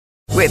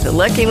With the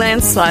Lucky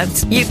Land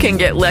Slots, you can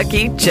get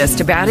lucky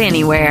just about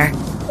anywhere.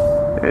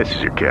 This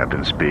is your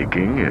captain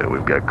speaking.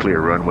 We've got clear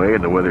runway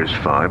and the weather's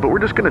fine, but we're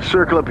just going to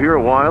circle up here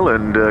a while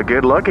and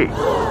get lucky.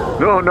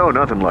 No,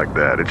 nothing like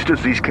that. It's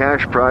just these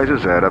cash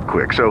prizes add up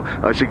quick. So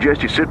I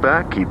suggest you sit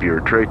back, keep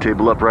your tray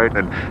table upright,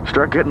 and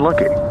start getting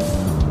lucky.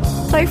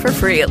 Play for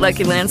free at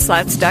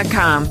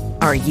LuckyLandSlots.com.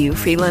 Are you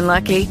feeling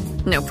lucky?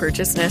 No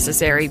purchase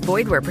necessary.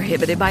 Void where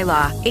prohibited by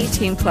law.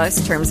 18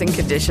 plus terms and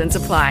conditions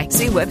apply.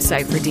 See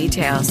website for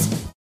details.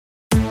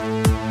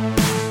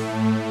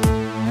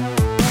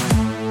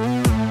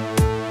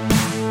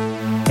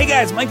 Hey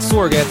guys, Mike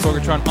Sorg at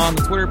Sorgatron on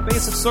the Twitter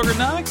base of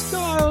Sorganomics. Go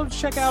out,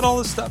 check out all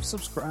this stuff,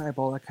 subscribe,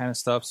 all that kind of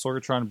stuff.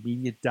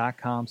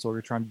 SorgatronMedia.com.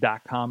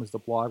 Sorgatron.com is the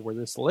blog where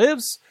this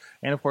lives.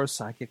 And of course,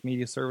 Sidekick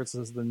Media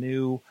Services, the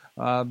new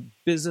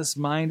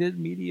business-minded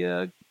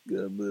media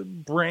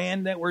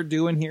brand that we're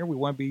doing here. We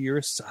want to be your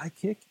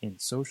sidekick in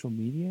social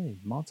media and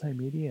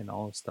multimedia and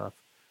all this stuff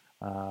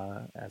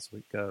as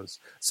it goes.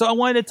 So I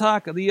wanted to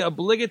talk the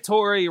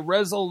obligatory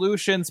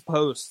resolutions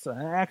post.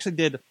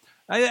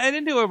 I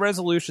didn't do a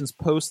resolutions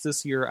post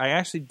this year. I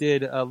actually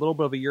did a little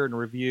bit of a year in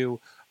review.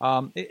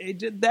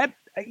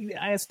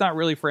 It's not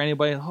really for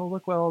anybody. Oh,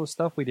 look at all the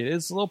stuff we did.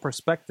 It's a little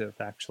perspective,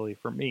 actually,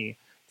 for me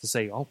to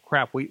say, oh,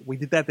 crap, we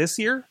did that this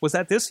year? Was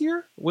that this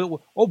year?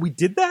 We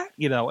did that?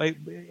 You know,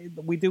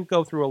 we do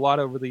go through a lot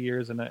over the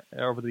years and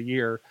over the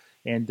year.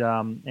 And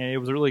it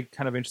was really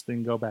kind of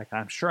interesting to go back.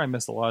 I'm sure I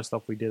missed a lot of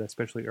stuff we did,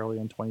 especially early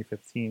in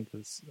 2015,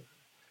 because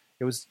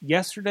it was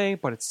yesterday,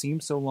 but it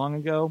seems so long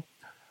ago.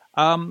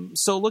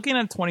 So looking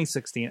at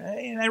 2016,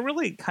 and I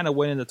really kind of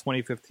went into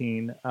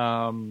 2015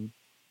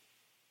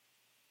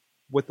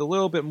 with a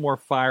little bit more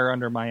fire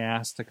under my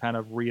ass to kind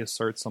of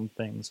reassert some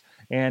things.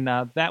 And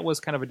that was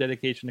kind of a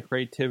dedication to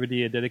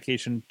creativity, a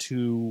dedication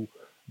to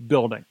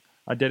building,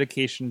 a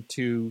dedication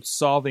to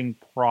solving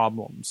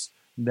problems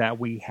that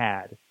we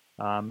had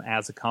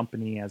as a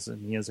company, as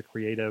me as a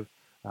creative,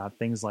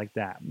 things like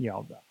that. You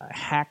know,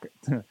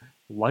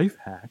 life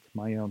hack,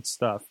 my own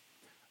stuff.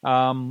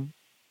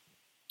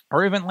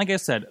 Or even, like I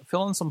said,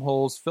 fill in some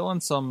holes, fill in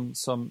some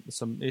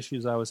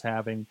issues I was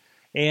having.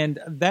 And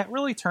that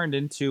really turned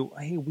into,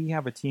 hey, we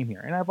have a team here.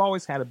 And I've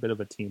always had a bit of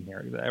a team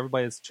here.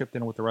 Everybody that's chipped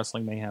in with the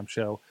Wrestling Mayhem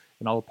show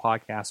and all the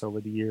podcasts over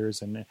the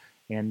years, and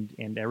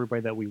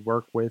everybody that we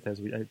work with,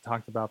 as we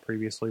talked about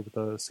previously with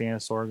the Santa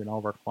Sorg and all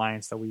of our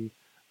clients that we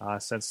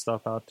sent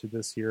stuff out to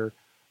this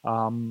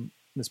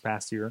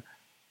past year.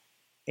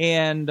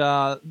 And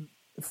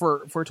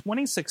for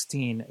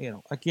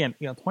 2016, again,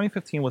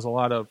 2015 was a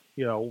lot of,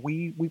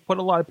 we put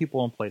a lot of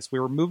people in place. We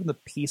were moving the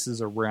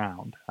pieces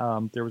around.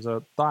 There was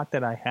a thought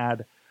that I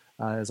had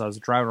as I was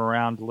driving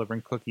around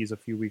delivering cookies a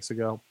few weeks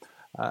ago.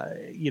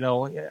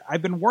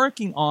 I've been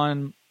working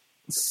on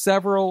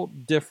several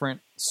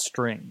different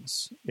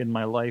strings in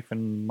my life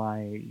and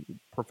my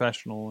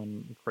professional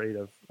and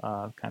creative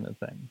kind of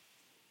thing.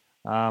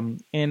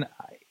 And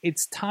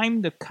it's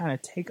time to kind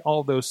of take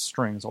all those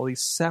strings, all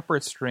these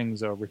separate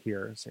strings over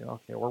here and say,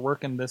 okay, we're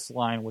working this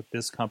line with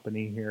this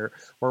company here.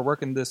 We're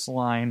working this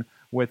line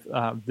with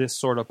this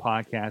sort of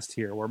podcast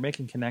here. We're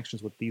making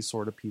connections with these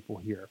sort of people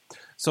here.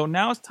 So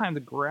now it's time to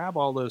grab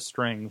all those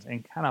strings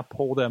and kind of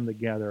pull them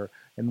together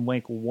and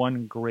make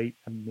one great,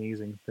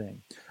 amazing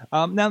thing.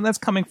 Now that's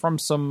coming from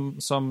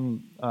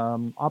some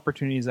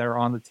opportunities that are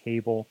on the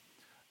table.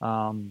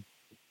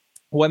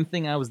 One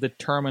thing I was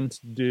determined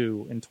to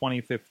do in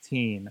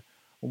 2015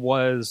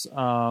 was,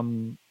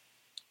 and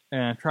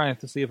I'm trying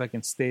to see if I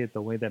can state it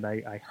the way that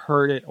I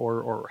heard it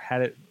or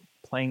had it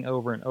playing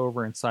over and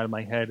over inside of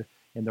my head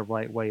in the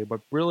right way, but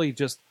really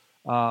just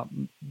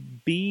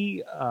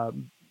be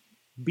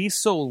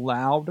so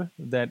loud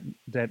that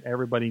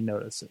everybody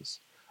notices.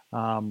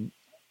 Podcast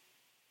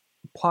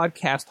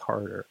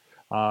harder,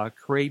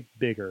 create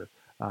bigger.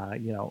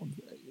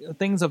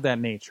 Things of that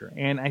nature.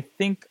 And I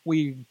think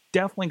we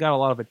definitely got a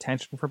lot of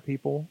attention from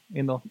people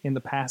in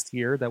the past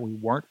year that we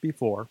weren't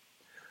before.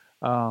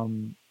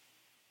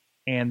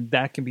 And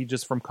that can be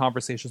just from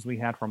conversations we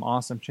had from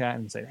Awesome Chat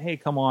and say, hey,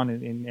 come on.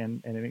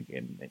 And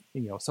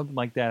something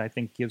like that, I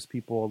think gives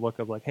people a look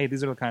of like, hey,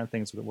 these are the kind of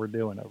things that we're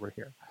doing over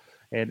here.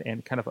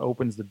 And kind of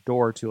opens the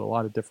door to a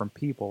lot of different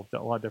people, a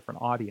lot of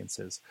different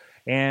audiences.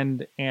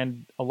 And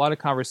a lot of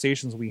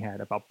conversations we had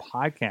about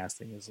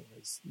podcasting is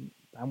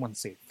I wouldn't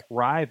say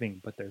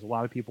thriving, but there's a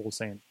lot of people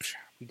saying,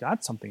 we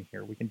got something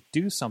here. We can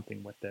do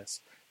something with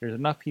this. There's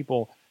enough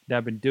people that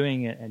have been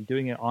doing it and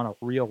doing it on a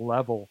real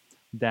level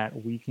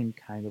that we can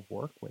kind of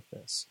work with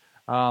this.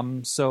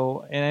 And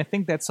I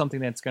think that's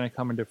something that's going to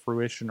come into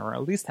fruition, or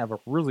at least have a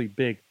really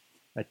big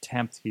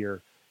attempt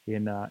here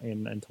in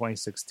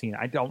 2016.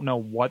 I don't know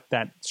what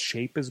that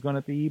shape is going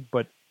to be,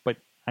 but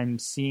I'm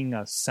seeing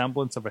a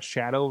semblance of a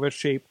shadow of a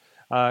shape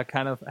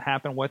kind of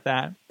happen with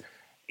that.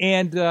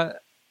 And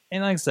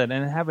like I said,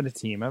 and having a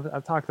team,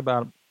 I've talked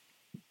about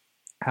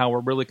how we're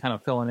really kind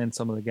of filling in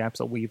some of the gaps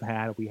that we've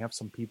had. We have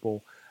some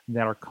people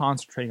that are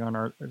concentrating on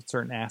our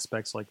certain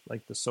aspects,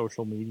 like the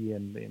social media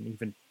and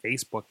even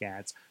Facebook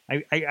ads.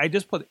 I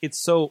just put it's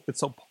so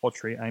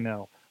paltry, I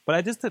know, But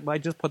I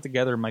just put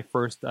together my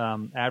first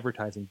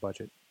advertising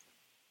budget.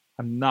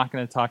 I'm not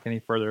going to talk any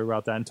further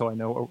about that until I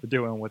know what we're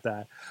doing with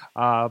that.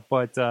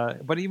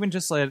 But even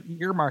just like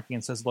earmarking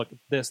and says, look,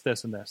 this,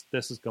 and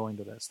this is going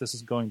to this. This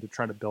is going to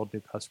try to build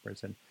new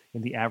customers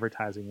in the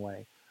advertising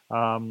way.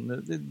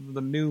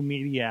 The new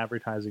media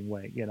advertising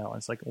way,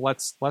 it's like,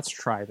 let's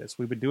try this.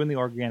 We've been doing the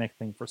organic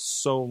thing for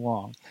so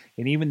long.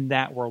 And even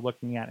that we're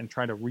looking at and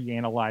trying to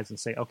reanalyze and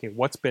say, okay,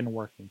 what's been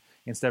working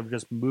instead of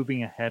just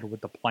moving ahead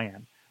with the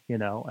plan.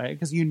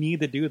 Because you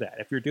need to do that.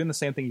 If you're doing the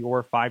same thing you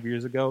were 5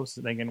 years ago,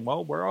 so thinking,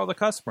 well, where are all the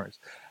customers?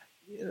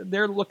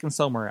 They're looking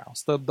somewhere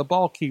else. The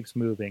ball keeps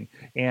moving,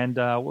 and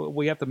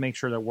we have to make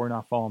sure that we're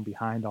not falling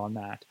behind on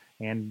that.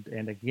 And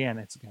again,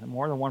 it's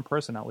more than one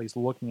person at least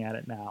looking at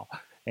it now.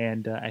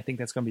 And I think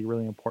that's going to be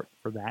really important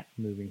for that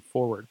moving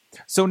forward.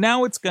 So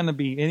now it's going to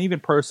be, and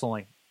even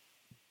personally,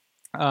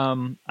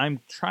 I'm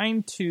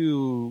trying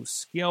to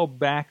scale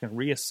back and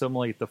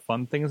reassimilate the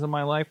fun things in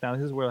my life. Now,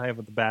 this is where I have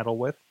the battle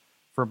with.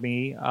 For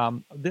me,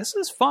 this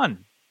is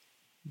fun.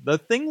 The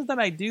things that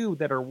I do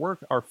that are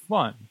work are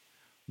fun,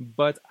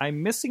 but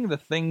I'm missing the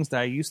things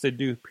that I used to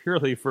do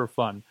purely for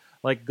fun,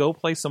 like go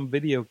play some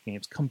video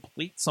games,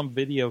 complete some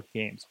video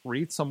games,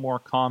 read some more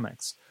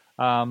comics.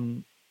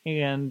 And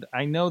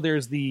I know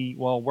there's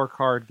work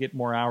hard, get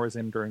more hours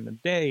in during the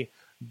day,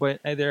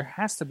 but there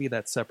has to be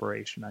that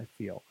separation, I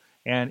feel.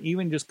 And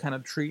even just kind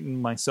of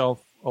treating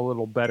myself a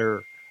little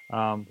better.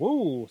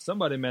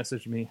 Somebody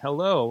messaged me.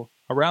 Hello.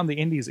 Around the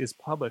Indies is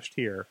published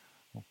here.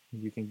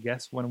 You can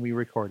guess when we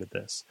recorded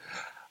this.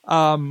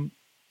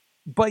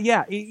 But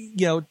yeah,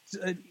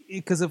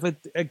 because of it,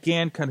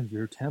 again, kind of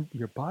your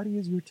body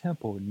is your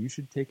temple and you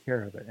should take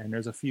care of it. And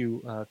there's a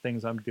few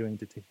things I'm doing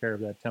to take care of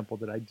that temple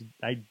that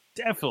I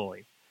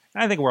definitely,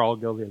 I think we're all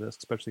guilty of this,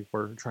 especially if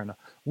we're trying to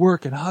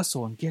work and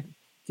hustle and get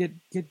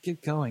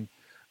going.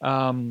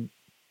 I'm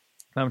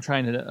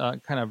trying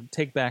to kind of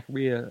take back,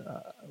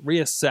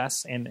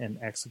 reassess, and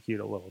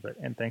execute a little bit.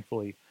 And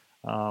thankfully,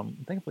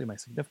 my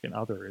significant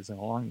other is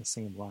along the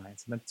same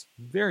lines. And that's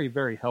very,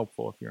 very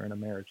helpful if you're in a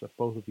marriage that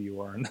both of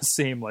you are in the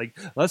same, like,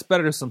 let's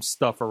better some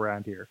stuff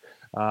around here,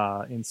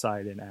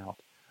 inside and out.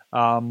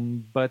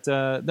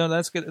 No,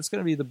 that's good. It's going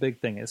to be the big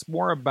thing. It's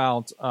more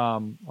about,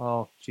 do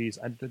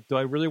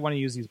I really want to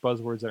use these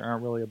buzzwords that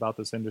aren't really about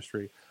this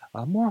industry?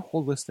 A more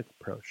holistic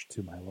approach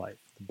to my life,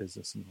 the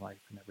business and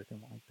life and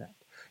everything like that.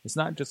 It's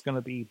not just going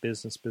to be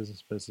business.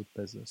 It's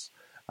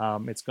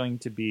going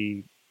to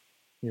be,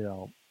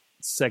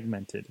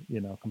 segmented,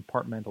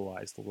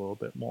 compartmentalized a little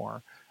bit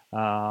more.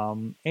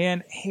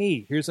 And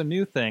hey, here's a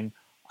new thing.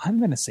 I'm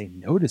going to say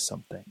no to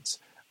some things.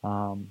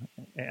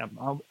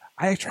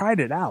 I tried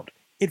it out.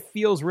 It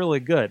feels really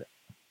good.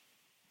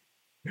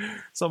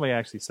 Somebody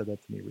actually said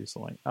that to me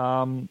recently.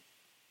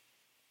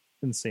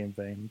 In the same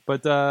vein,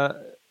 but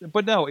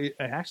no, it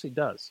actually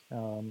does.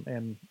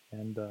 And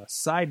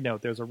side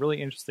note, there's a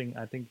really interesting.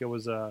 I think it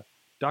was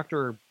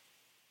Dr.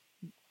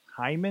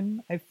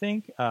 Hyman. I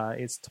think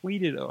it's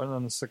tweeted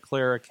on the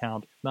Sinclair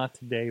account, if not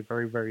today,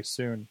 very very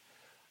soon,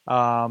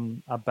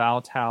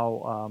 about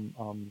how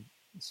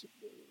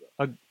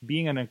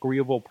being an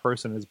agreeable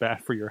person is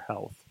bad for your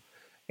health.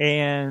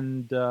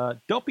 And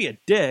don't be a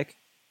dick.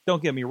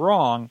 Don't get me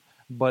wrong,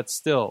 but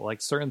still,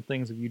 like certain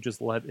things, if you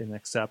just let and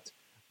accept.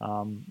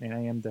 And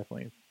I am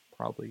definitely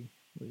probably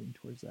leaning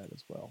towards that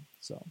as well.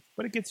 So,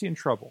 but it gets you in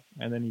trouble,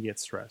 and then you get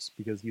stressed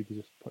because you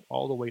just put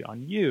all the weight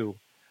on you.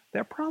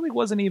 That probably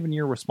wasn't even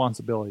your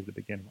responsibility to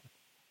begin with.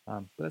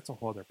 But that's a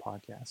whole other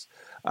podcast.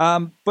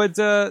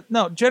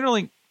 No,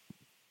 generally,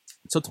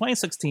 so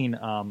 2016,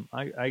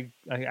 I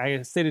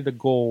stated a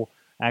goal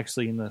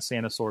actually in the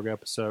Santa Sorga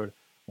episode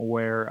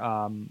where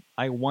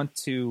I want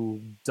to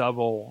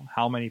double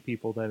how many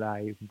people that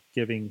I'm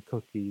giving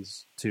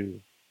cookies to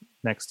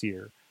next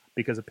year.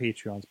 Because of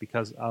Patreons,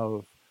 because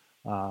of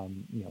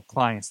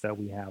clients that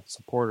we have,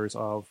 supporters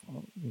of,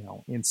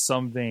 in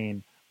some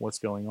vein, what's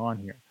going on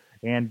here.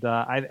 And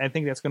I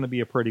think that's going to be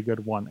a pretty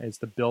good one, is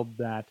to build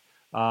that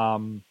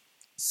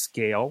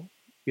scale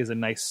is a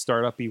nice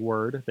startup-y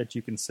word that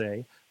you can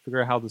say.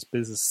 Figure out how this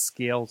business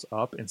scales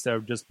up instead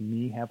of just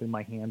me having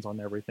my hands on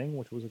everything,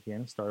 which was,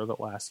 again, started it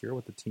last year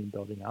with the team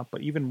building up,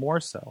 but even more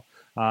so.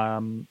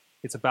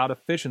 It's about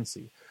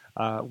efficiency.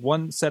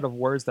 One set of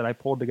words that I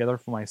pulled together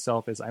for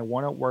myself is I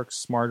want to work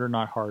smarter,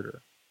 not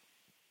harder.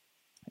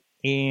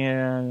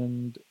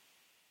 And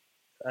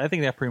I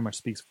think that pretty much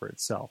speaks for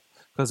itself.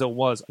 Because I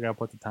got to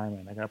put the time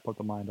in. I got to put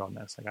the mind on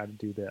this. I got to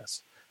do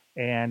this.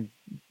 And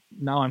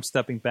now I'm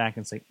stepping back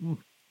and saying,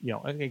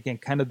 again,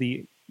 kind of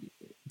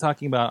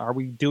talking about, are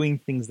we doing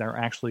things that are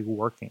actually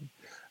working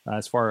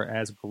as far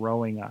as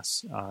growing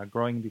us,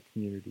 growing the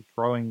community,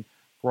 growing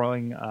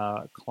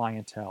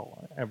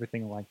clientele,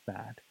 everything like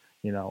that.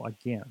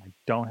 Again, I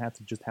don't have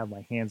to just have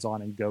my hands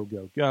on and go.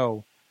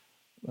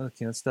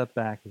 Okay, let's step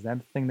back. Is that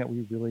the thing that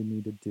we really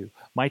need to do?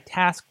 My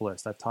task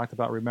list, I've talked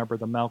about Remember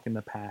the Milk in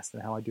the past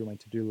and how I do my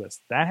to-do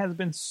list. That has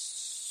been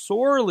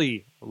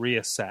sorely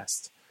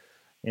reassessed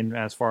in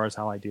as far as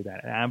how I do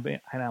that.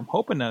 And I'm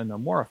hoping in a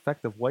more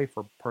effective way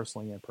for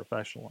personally and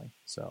professionally.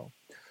 So,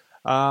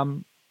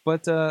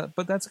 But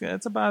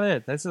that's about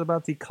it. That's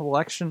about the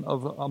collection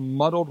of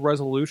muddled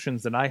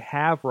resolutions that I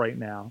have right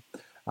now.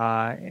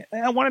 And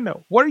I want to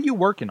know, what are you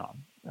working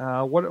on?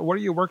 What are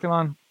you working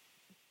on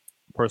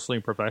personally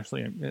and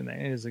professionally? And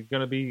is it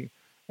going to be?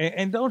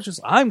 And don't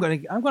just I'm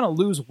going to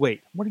lose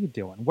weight. What are you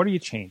doing? What are you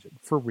changing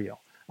for real?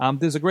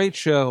 There's a great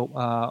show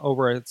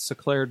over at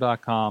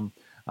Seclair.com.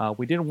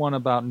 We did one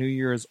about New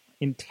Year's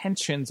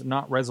intentions,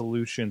 not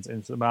resolutions, and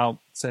it's about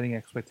setting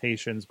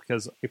expectations.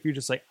 Because if you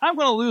just say, I'm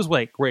going to lose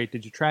weight, great.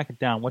 Did you track it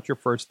down? What's your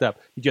first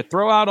step? Did you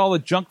throw out all the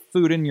junk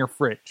food in your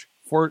fridge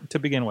to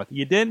begin with?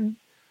 You didn't?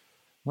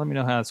 Let me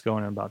know how it's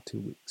going in about 2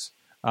 weeks.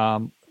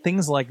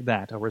 Things like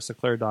that over at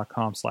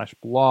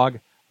Seclair.com/blog.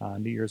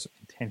 New Year's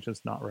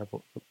intentions, not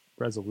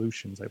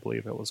resolutions, I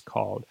believe it was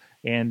called.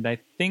 And I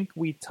think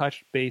we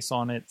touched base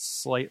on it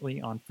slightly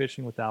on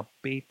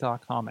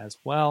fishingwithoutbait.com as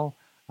well.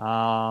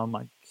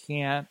 I'm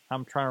trying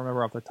to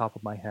remember off the top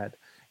of my head.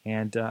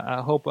 And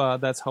I hope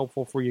that's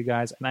helpful for you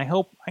guys. And I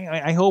hope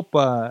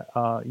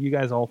you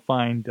guys all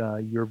find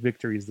your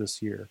victories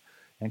this year.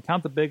 And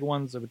count the big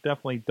ones, but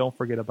definitely don't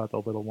forget about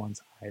the little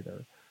ones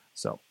either.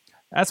 So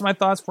that's my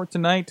thoughts for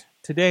tonight,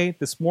 today,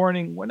 this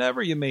morning,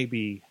 whenever you may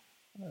be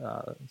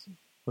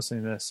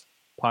listening to this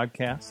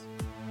podcast.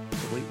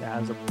 Delete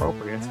as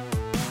appropriate.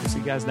 We'll see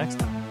you guys next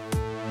time.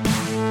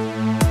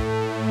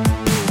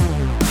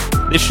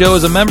 This show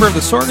is a member of the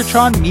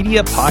Sorgatron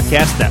Media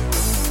Podcast Network.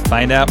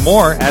 Find out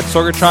more at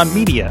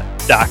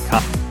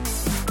sorgatronmedia.com.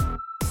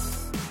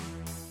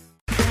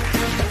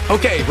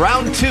 Okay,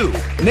 round two.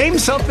 Name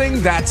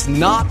something that's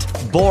not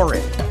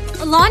boring.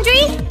 A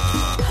laundry?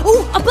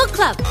 Ooh, a book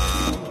club.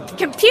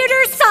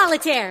 Computer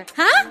solitaire,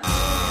 huh?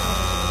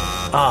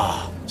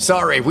 Ah,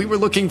 sorry, we were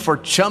looking for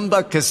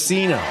Chumba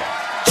Casino.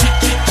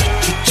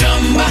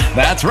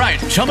 That's right,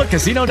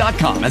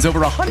 ChumbaCasino.com has over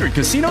 100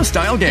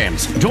 casino-style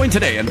games. Join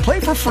today and play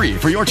for free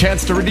for your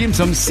chance to redeem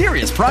some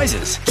serious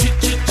prizes.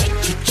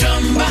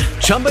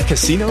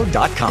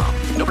 ChumbaCasino.com.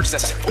 No purchase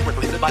necessary. Void where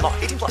prohibited by law.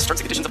 18+ terms and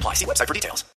conditions apply. See website for details.